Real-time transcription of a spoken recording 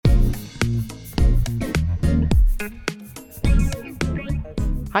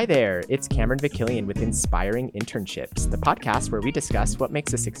Hi there, it's Cameron Vakilian with Inspiring Internships, the podcast where we discuss what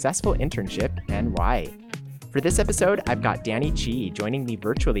makes a successful internship and why. For this episode, I've got Danny Chi joining me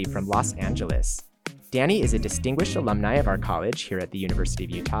virtually from Los Angeles. Danny is a distinguished alumni of our college here at the University of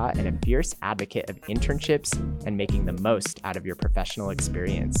Utah and a fierce advocate of internships and making the most out of your professional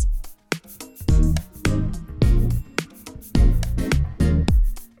experience.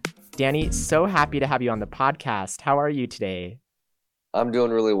 Danny, so happy to have you on the podcast. How are you today? I'm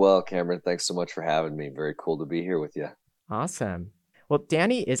doing really well, Cameron. Thanks so much for having me. Very cool to be here with you. Awesome. Well,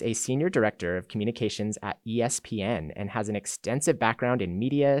 Danny is a senior director of communications at ESPN and has an extensive background in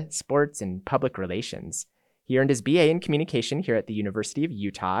media, sports, and public relations. He earned his BA in communication here at the University of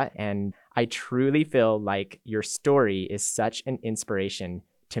Utah, and I truly feel like your story is such an inspiration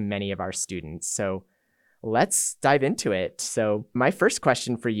to many of our students. So let's dive into it. So my first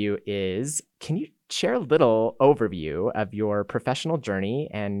question for you is, can you share a little overview of your professional journey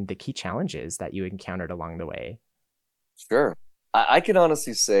and the key challenges that you encountered along the way? Sure. I can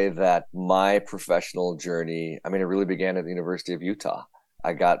honestly say that my professional journey, it really began at the University of Utah.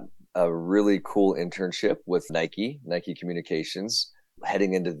 I got a really cool internship with Nike Communications,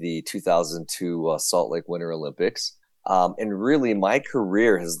 heading into the 2002 Salt Lake Winter Olympics. And really, my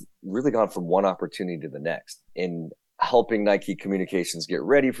career has really gone from one opportunity to the next in helping Nike Communications get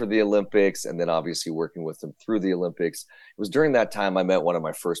ready for the Olympics, and then obviously working with them through the Olympics. It was during that time I met one of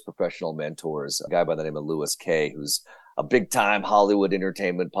my first professional mentors, a guy by the name of Louis Kay, who's a big time Hollywood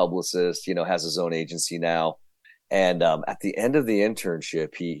entertainment publicist, has his own agency now. And at the end of the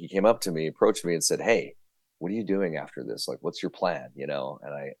internship, he came up to me, approached me and said, "Hey, what are you doing after this? Like, what's your plan?" And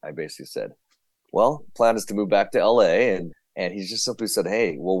I basically said, "Well, plan is to move back to LA." And he just simply said,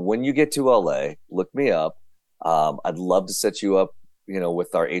 "Hey, well, when you get to LA, look me up. I'd love to set you up,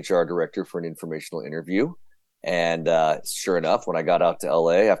 with our HR director for an informational interview." And sure enough, when I got out to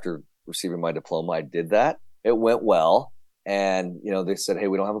LA after receiving my diploma, I did that. It went well. And, they said, "Hey,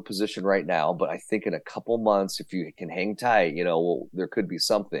 we don't have a position right now, but I think in a couple months, if you can hang tight, there could be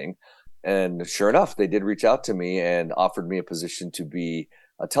something." And sure enough, they did reach out to me and offered me a position to be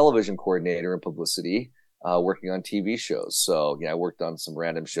a television coordinator in publicity, working on TV shows. So, I worked on some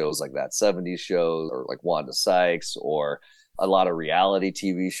random shows like that 70s shows, or like Wanda Sykes, or a lot of reality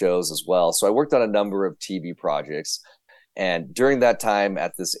TV shows as well. So I worked on a number of TV projects. And during that time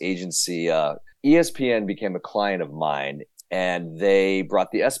at this agency, ESPN became a client of mine, and they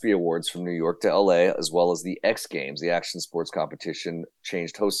brought the ESPY Awards from New York to LA, as well as the X Games, the action sports competition,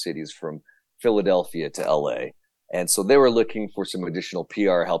 changed host cities from Philadelphia to LA. And so they were looking for some additional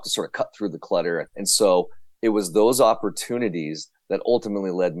PR help to sort of cut through the clutter. And so it was those opportunities that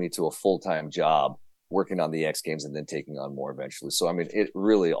ultimately led me to a full-time job working on the X Games and then taking on more eventually. So, it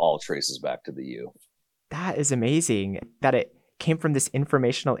really all traces back to the U. That is amazing that it came from this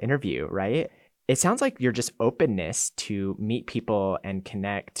informational interview, right? It sounds like your just openness to meet people and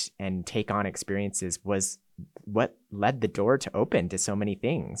connect and take on experiences was what led the door to open to so many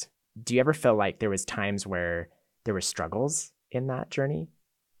things. Do you ever feel like there was times where there were struggles in that journey?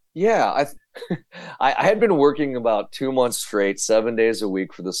 Yeah, I had been working about 2 months straight, 7 days a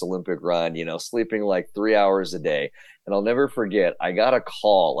week for this Olympic run, sleeping like 3 hours a day. And I'll never forget, I got a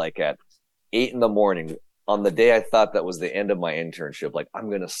call like at 8 in the morning on the day I thought that was the end of my internship. Like, I'm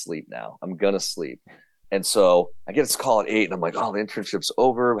going to sleep now. I'm going to sleep. And so I get this call at 8 and I'm like, oh, the internship's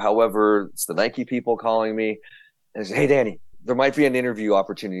over. However, it's the Nike people calling me. And they say, "Hey, Danny, there might be an interview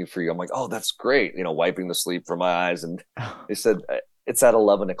opportunity for you." I'm like, "Oh, that's great." Wiping the sleep from my eyes. And they said, "It's at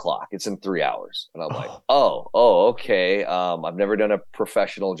 11 o'clock. It's in 3 hours." And I'm like, oh, okay. I've never done a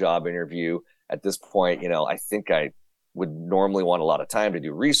professional job interview at this point. I think I would normally want a lot of time to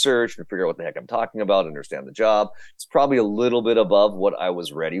do research and figure out what the heck I'm talking about, understand the job. It's probably a little bit above what I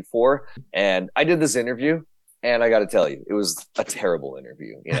was ready for. And I did this interview, and I got to tell you, it was a terrible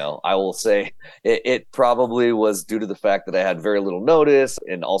interview. I will say it probably was due to the fact that I had very little notice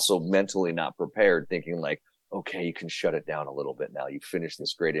and also mentally not prepared, thinking like, okay, you can shut it down a little bit now. You finished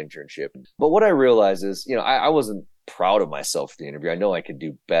this great internship. But what I realized is, I wasn't proud of myself for the interview. I know I could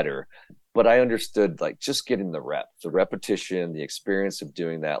do better, but I understood like just getting the repetition, the experience of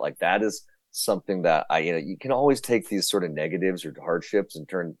doing that, like that is something that you can always take these sort of negatives or hardships and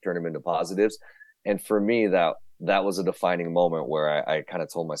turn them into positives. And for me, that was a defining moment where I kind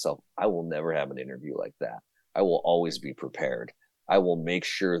of told myself, I will never have an interview like that. I will always be prepared. I will make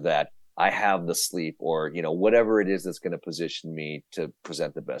sure that I have the sleep or, whatever it is that's going to position me to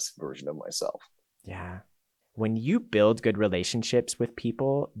present the best version of myself. Yeah. When you build good relationships with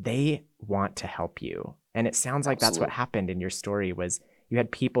people, they want to help you. And it sounds like that's what Absolutely. happened in your story was you had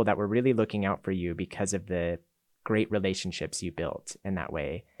people that were really looking out for you because of the great relationships you built in that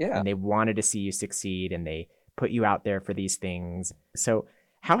way. Yeah. And they wanted to see you succeed and they put you out there for these things. So,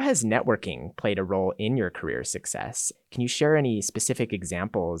 how has networking played a role in your career success? Can you share any specific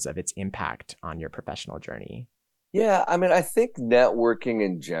examples of its impact on your professional journey? Yeah, I mean, I think networking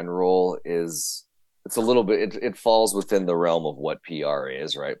in general is it's a little bit it falls within the realm of what PR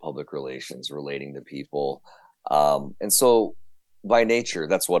is, right? Public relations, relating to people. And so by nature,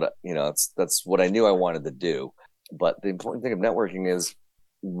 that's what that's what I knew I wanted to do. But the important thing of networking is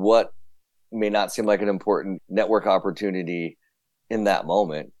what may not seem like an important network opportunity in that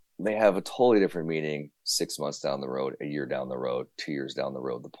moment may have a totally different meaning 6 months down the road, a year down the road, 2 years down the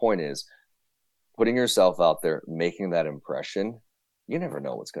road. The point is putting yourself out there, making that impression, you never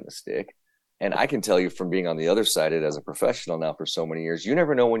know what's going to stick. And I can tell you from being on the other side of it as a professional now for so many years, you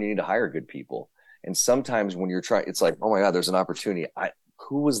never know when you need to hire good people. And sometimes when you're trying, it's like, oh my God, there's an opportunity.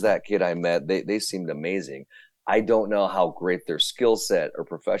 Who was that kid I met? They seemed amazing. I don't know how great their skill set or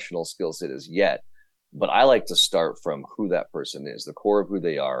professional skill set is yet, but I like to start from who that person is, the core of who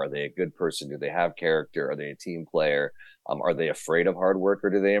they are. Are they a good person? Do they have character? Are they a team player? Are they afraid of hard work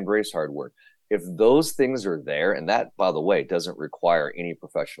or do they embrace hard work? If those things are there, and that, by the way, doesn't require any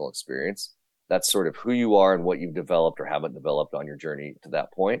professional experience, that's sort of who you are and what you've developed or haven't developed on your journey to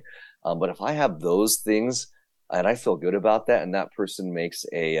that point. But if I have those things and I feel good about that, and that person makes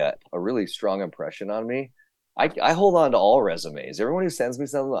a really strong impression on me, I hold on to all resumes. Everyone who sends me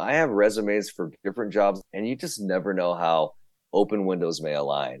something, I have resumes for different jobs, and you just never know how open windows may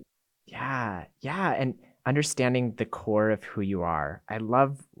align. Yeah, yeah. And understanding the core of who you are. I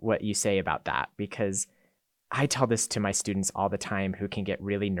love what you say about that because I tell this to my students all the time who can get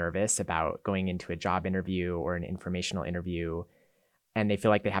really nervous about going into a job interview or an informational interview. And they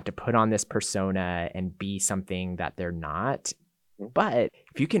feel like they have to put on this persona and be something that they're not. But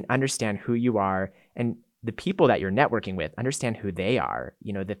if you can understand who you are and the people that you're networking with, understand who they are,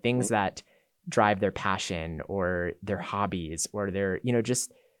 the things that drive their passion or their hobbies or their,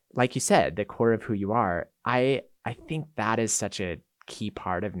 just like you said, the core of who you are. I think that is such a key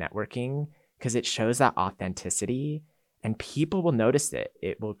part of networking because it shows that authenticity and people will notice it.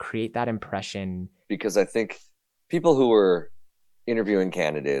 It will create that impression. Because I think people who are interviewing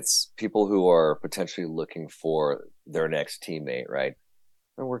candidates, people who are potentially looking for their next teammate, right?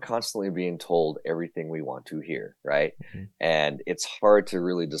 And we're constantly being told everything we want to hear, right? Mhm. And it's hard to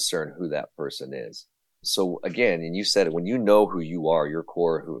really discern who that person is. So again, and you said it, when you know who you are, your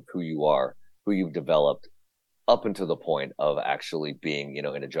core, who you are, who you've developed up until the point of actually being, in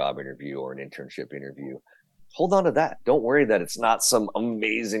a job interview or an internship interview, hold on to that. Don't worry that it's not some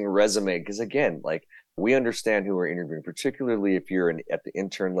amazing resume. Because again, like we understand who we're interviewing, particularly if you're at the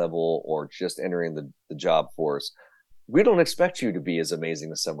intern level or just entering the job force. We don't expect you to be as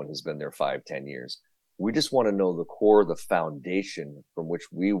amazing as someone who's been there 5, 10 years. We just want to know the core, the foundation from which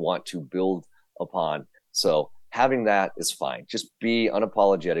we want to build upon. So having that is fine. Just be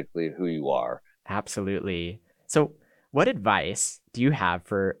unapologetically who you are. Absolutely. So, what advice do you have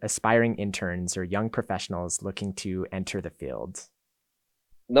for aspiring interns or young professionals looking to enter the field?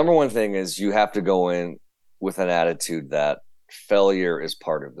 Number one thing is you have to go in with an attitude that failure is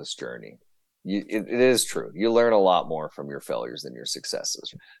part of this journey. It is true. You learn a lot more from your failures than your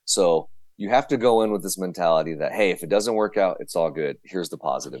successes. So you have to go in with this mentality that, hey, if it doesn't work out, it's all good. Here's the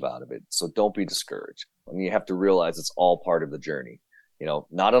positive out of it. So don't be discouraged. And you have to realize it's all part of the journey.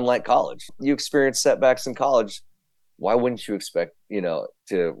 Not unlike college. You experience setbacks in college. Why wouldn't you expect,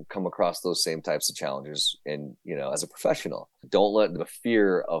 to come across those same types of challenges as a professional? Don't let the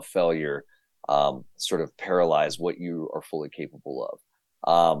fear of failure sort of paralyze what you are fully capable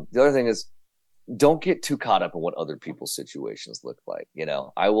of. The other thing is don't get too caught up in what other people's situations look like.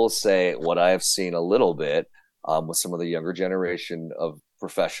 I will say what I've seen a little bit with some of the younger generation of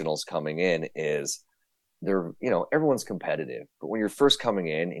professionals coming in is everyone's competitive, but when you're first coming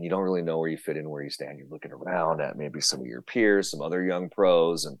in and you don't really know where you fit in, where you stand, you're looking around at maybe some of your peers, some other young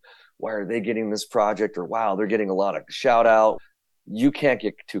pros, and why are they getting this project? Or wow, they're getting a lot of shout out. You can't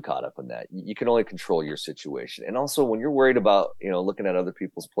get too caught up in that. You can only control your situation. And also when you're worried about, looking at other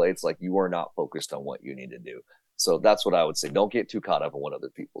people's plates, like you are not focused on what you need to do. So that's what I would say. Don't get too caught up in what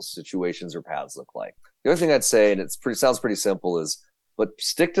other people's situations or paths look like. The other thing I'd say, and sounds pretty simple, is but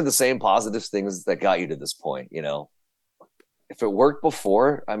stick to the same positive things that got you to this point. If it worked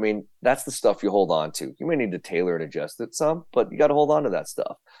before, I mean, that's the stuff you hold on to. You may need to tailor and adjust it some, but you got to hold on to that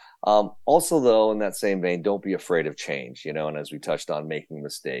stuff. Also, though, in that same vein, don't be afraid of change, and as we touched on, making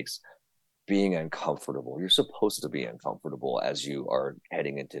mistakes, being uncomfortable. You're supposed to be uncomfortable as you are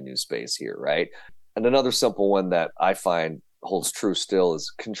heading into new space here, right? And another simple one that I find holds true still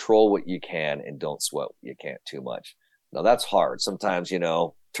is control what you can and don't sweat what you can't too much. Now that's hard. Sometimes,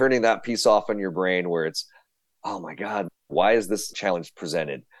 turning that piece off in your brain where it's, oh my God, why is this challenge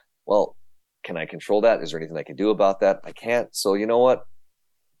presented? Well, can I control that? Is there anything I can do about that? I can't. So you know what?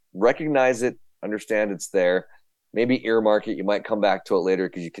 Recognize it, understand it's there. Maybe earmark it. You might come back to it later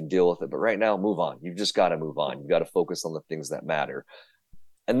because you can deal with it. But right now, move on. You've just got to move on. You've got to focus on the things that matter.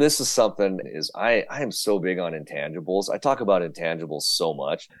 And this is something is I am so big on intangibles. I talk about intangibles so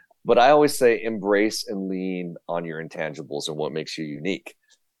much, but I always say embrace and lean on your intangibles and what makes you unique.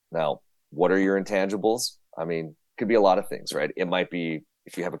 Now, what are your intangibles? I mean, it could be a lot of things, right? It might be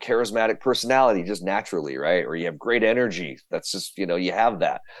if you have a charismatic personality just naturally, right? Or you have great energy. That's just, you have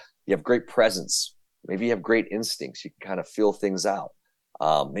that. You have great presence. Maybe you have great instincts. You can kind of feel things out.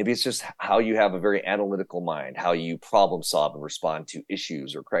 Maybe it's just how you have a very analytical mind, how you problem solve and respond to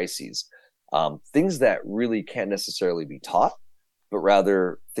issues or crises. Things that really can't necessarily be taught, but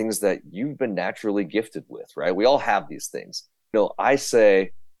rather things that you've been naturally gifted with, right? We all have these things. I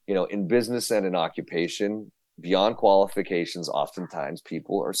say, in business and in occupation, beyond qualifications, oftentimes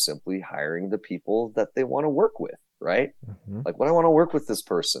people are simply hiring the people that they want to work with, right? Mm-hmm. Like, what I want to work with this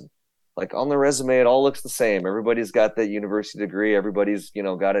person. Like on the resume, it all looks the same. Everybody's got that university degree. Everybody's,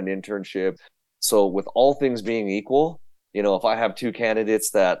 got an internship. So with all things being equal, if I have two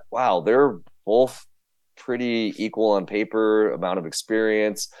candidates that, wow, they're both pretty equal on paper, amount of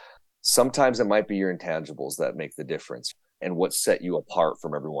experience, sometimes it might be your intangibles that make the difference and what set you apart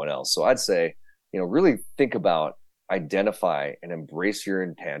from everyone else. So I'd say, really think about, identify and embrace your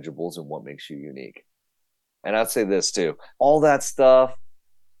intangibles and what makes you unique. And I'd say this too, all that stuff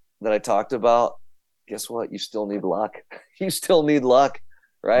that I talked about, guess what? You still need luck. You still need luck,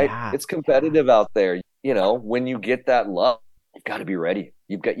 right? Yeah. It's competitive out there. When you get that luck, you've got to be ready.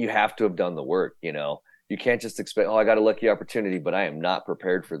 You have to have done the work. You can't just expect, oh, I got a lucky opportunity, but I am not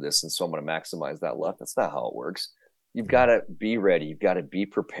prepared for this. And so I'm going to maximize that luck. That's not how it works. You've got to be ready. You've got to be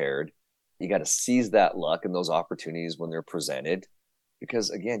prepared. You got to seize that luck and those opportunities when they're presented, because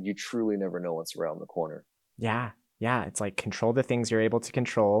again, you truly never know what's around the corner. Yeah. Yeah. It's like control the things you're able to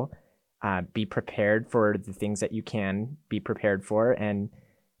control, be prepared for the things that you can be prepared for.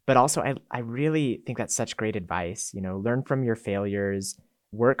 But also, I really think that's such great advice. Learn from your failures,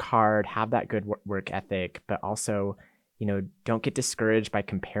 work hard, have that good work ethic, but also, don't get discouraged by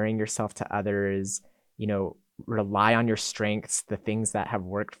comparing yourself to others. Rely on your strengths, the things that have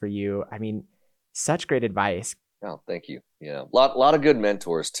worked for you. I mean, such great advice. Oh, thank you. Yeah, lot of good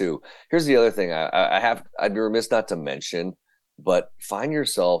mentors too. Here's the other thing I'd be remiss not to mention, but find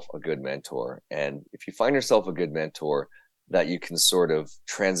yourself a good mentor. And if you find yourself a good mentor, that you can sort of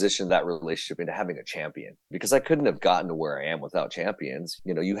transition that relationship into having a champion, because I couldn't have gotten to where I am without champions.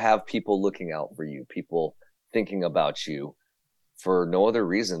 You have people looking out for you, people thinking about you for no other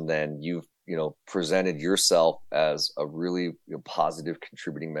reason than you've, presented yourself as a really positive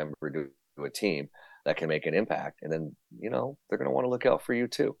contributing member to a team that can make an impact. And then, they're going to want to look out for you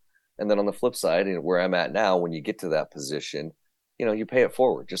too. And then on the flip side, where I'm at now, when you get to that position, you pay it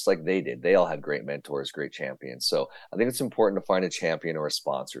forward just like they did. They all had great mentors, great champions. So I think it's important to find a champion or a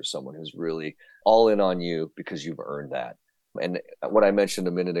sponsor, someone who's really all in on you because you've earned that. And what I mentioned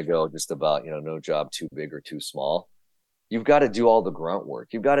a minute ago, just about, no job too big or too small. You've got to do all the grunt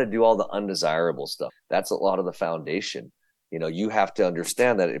work. You've got to do all the undesirable stuff. That's a lot of the foundation. You have to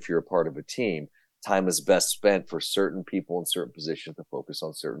understand that if you're a part of a team, time is best spent for certain people in certain positions to focus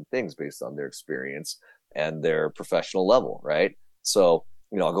on certain things based on their experience and their professional level, right? So,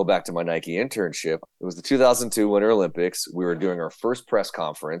 I'll go back to my Nike internship. It was the 2002 Winter Olympics. We were doing our first press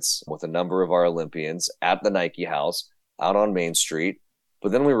conference with a number of our Olympians at the Nike house out on Main Street.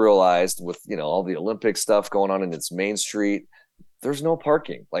 But then we realized with, all the Olympic stuff going on in its Main Street, there's no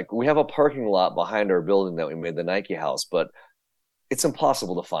parking. Like, we have a parking lot behind our building that we made the Nike house, but it's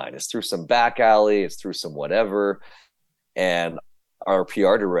impossible to find. It's through some back alley, it's through some whatever. And our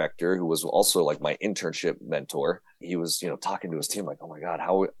PR director, who was also like my internship mentor, he was, talking to his team like, oh my God,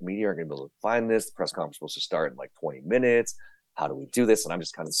 how media are going to be able to find this? The press conference was supposed to start in like 20 minutes. How do we do this? And I'm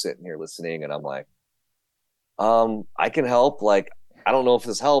just kind of sitting here listening, and I'm like, I can help. Like, I don't know if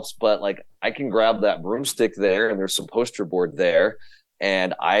this helps, but like, I can grab that broomstick there, and there's some poster board there,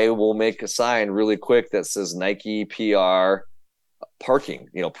 and I will make a sign really quick that says Nike PR parking,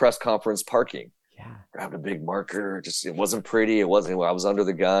 press conference parking. Yeah. Grabbed a big marker. Just, it wasn't pretty. It wasn't, I was under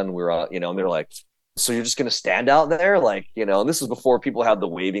the gun. We were, and they're like, so you're just going to stand out there? Like, and this was before people had the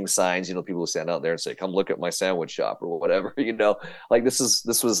waving signs, people who stand out there and say, come look at my sandwich shop or whatever, like this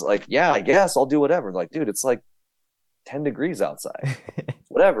was like, yeah, I guess I'll do whatever. Like, dude, it's like 10 degrees outside,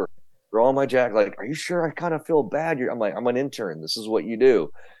 whatever. throw on my jacket. Like, are you sure? I kind of feel bad. I'm like, I'm an intern. This is what you do.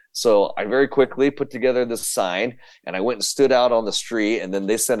 So I very quickly put together this sign and I went and stood out on the street. And then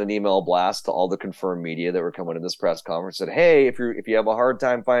they sent an email blast to all the confirmed media that were coming to this press conference. Said, hey, if you have a hard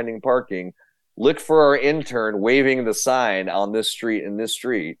time finding parking, look for our intern waving the sign on this street and this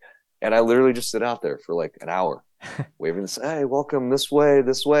street. And I literally just stood out there for like an hour waving this, hey, welcome this way,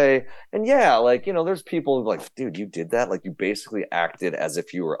 this way. And yeah, like, there's people like, dude, you did that. Like, you basically acted as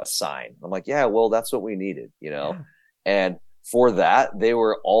if you were a sign. I'm like, yeah, well, that's what we needed. Yeah. And for that, they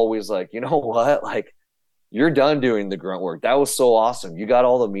were always like, you know what? Like, you're done doing the grunt work. That was so awesome. You got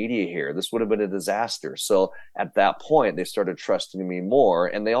all the media here. This would have been a disaster. So at that point, they started trusting me more.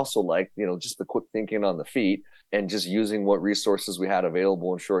 And they also liked, just the quick thinking on the feet and just using what resources we had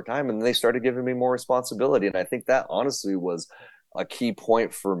available in short time. And they started giving me more responsibility. And I think that honestly was a key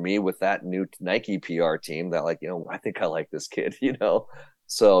point for me with that new Nike PR team that, like, I think I like this kid.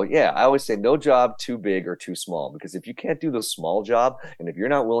 So yeah, I always say no job too big or too small, because if you can't do the small job and if you're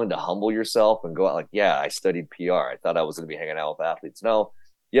not willing to humble yourself and go out like, yeah, I studied PR, I thought I was going to be hanging out with athletes. No,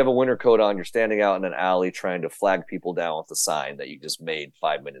 you have a winter coat on, you're standing out in an alley trying to flag people down with a sign that you just made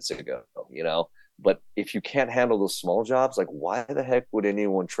 5 minutes ago. But if you can't handle those small jobs, like, why the heck would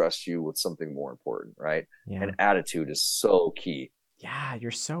anyone trust you with something more important, right? Yeah. And attitude is so key. Yeah,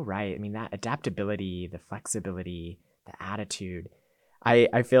 you're so right. I mean, that adaptability, the flexibility, the attitude.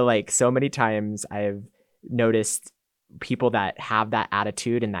 I feel like so many times I've noticed people that have that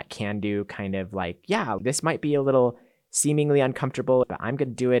attitude and that can do kind of like, yeah, this might be a little seemingly uncomfortable, but I'm going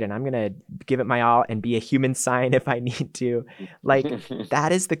to do it and I'm going to give it my all and be a human sign if I need to. Like,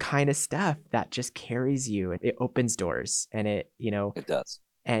 that is the kind of stuff that just carries you. It opens doors and it does.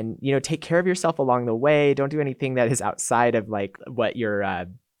 And, take care of yourself along the way. Don't do anything that is outside of like what you're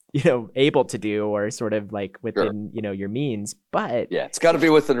able to do or sort of like within, sure, your means. But yeah, it's got to be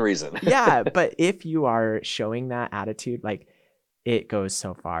within reason. yeah. But if you are showing that attitude, like, it goes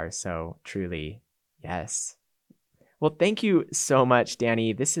so far. So truly, yes. Well, thank you so much,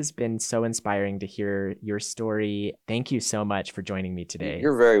 Danny. This has been so inspiring to hear your story. Thank you so much for joining me today.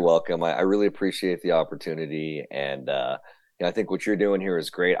 You're very welcome. I really appreciate the opportunity. And, I think what you're doing here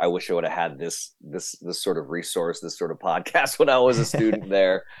is great. I wish I would have had this sort of resource, this sort of podcast when I was a student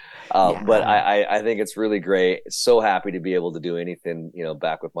there. Yeah. But I think it's really great. So happy to be able to do anything,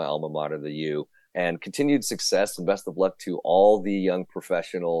 back with my alma mater, the U, and continued success and best of luck to all the young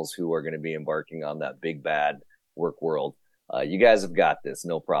professionals who are going to be embarking on that big, bad work world. You guys have got this,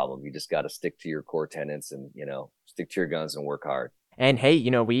 no problem. You just got to stick to your core tenets and, stick to your guns and work hard. And hey,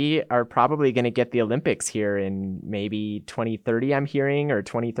 we are probably going to get the Olympics here in maybe 2030, I'm hearing, or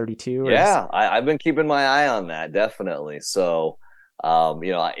 2032. Yeah, I've been keeping my eye on that, definitely. So,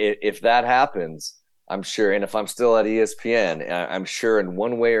 if that happens, I'm sure, and if I'm still at ESPN, I'm sure in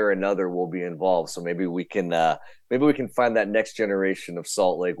one way or another we'll be involved. So maybe we can find that next generation of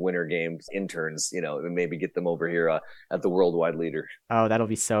Salt Lake Winter Games interns, and maybe get them over here at the Worldwide Leader. Oh, that'll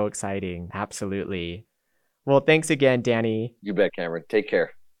be so exciting. Absolutely. Well, thanks again, Danny. You bet, Cameron. Take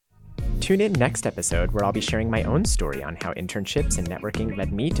care. Tune in next episode where I'll be sharing my own story on how internships and networking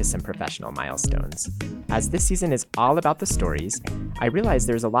led me to some professional milestones. As this season is all about the stories, I realize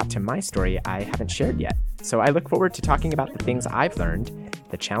there's a lot to my story I haven't shared yet. So I look forward to talking about the things I've learned,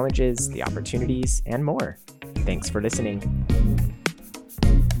 the challenges, the opportunities, and more. Thanks for listening.